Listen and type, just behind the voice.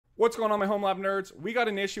What's going on, my Homelab nerds? We got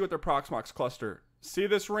an issue with the Proxmox cluster. See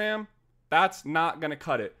this RAM? That's not going to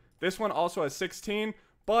cut it. This one also has 16,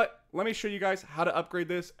 but let me show you guys how to upgrade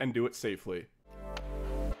this and do it safely.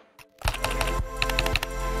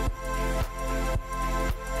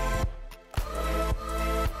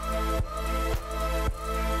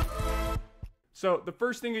 So the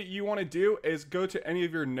first thing that you want to do is go to any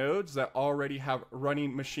of your nodes that already have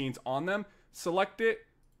running machines on them, select it,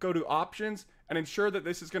 go to options, and ensure that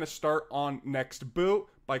this is going to start on next boot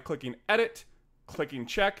by clicking edit, clicking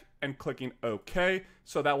check, and clicking OK.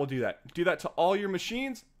 So that will do that. Do that to all your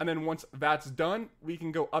machines, and then once that's done, we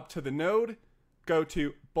can go up to the node, go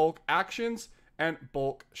to bulk actions, and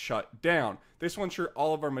bulk shut down. This will ensure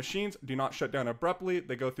all of our machines do not shut down abruptly.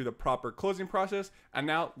 They go through the proper closing process. And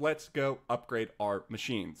now let's go upgrade our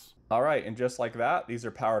machines. All right, and just like that, these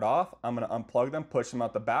are powered off. I'm gonna unplug them, push them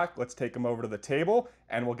out the back. Let's take them over to the table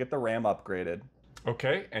and we'll get the RAM upgraded.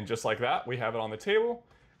 Okay, and just like that, we have it on the table.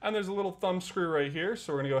 And there's a little thumb screw right here.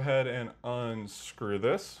 So we're gonna go ahead and unscrew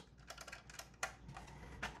this.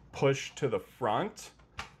 Push to the front.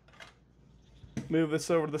 Move this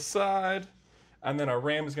over to the side. And then our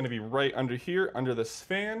RAM is going to be right under here, under this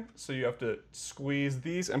fan. So you have to squeeze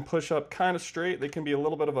these and push up kind of straight. They can be a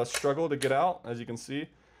little bit of a struggle to get out. As you can see,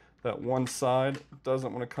 that one side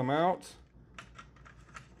doesn't want to come out.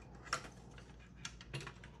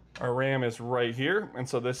 Our RAM is right here. And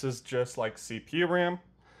so this is just like CPU RAM.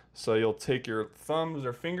 So you'll take your thumbs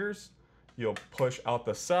or fingers, you'll push out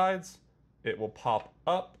the sides, it will pop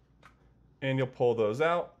up, and you'll pull those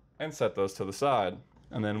out and set those to the side.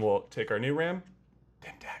 And then we'll take our new RAM,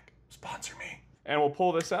 Tech, sponsor me. And we'll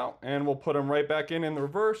pull this out and we'll put them right back in the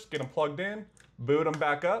reverse, get them plugged in, boot them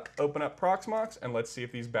back up, open up Proxmox, and let's see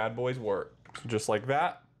if these bad boys work. So just like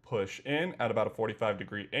that, push in at about a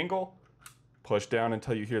 45-degree angle, push down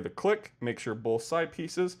until you hear the click, make sure both side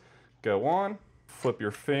pieces go on, flip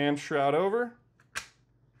your fan shroud over,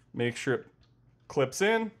 make sure it clips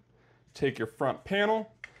in, take your front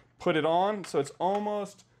panel, put it on so it's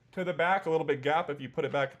almost to the back, a little bit gap. If you put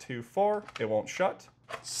it back too far, it won't shut.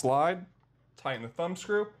 Slide, tighten the thumb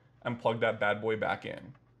screw, and plug that bad boy back in.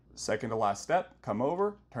 Second to last step, come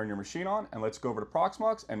over, turn your machine on, and let's go over to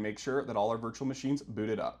Proxmox and make sure that all our virtual machines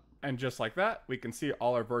booted up. And just like that, we can see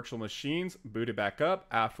all our virtual machines booted back up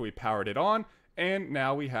after we powered it on, and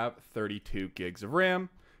now we have 32 gigs of RAM.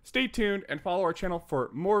 Stay tuned and follow our channel for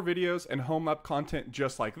more videos and Homelab content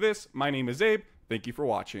just like this. My name is Abe. Thank you for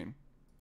watching.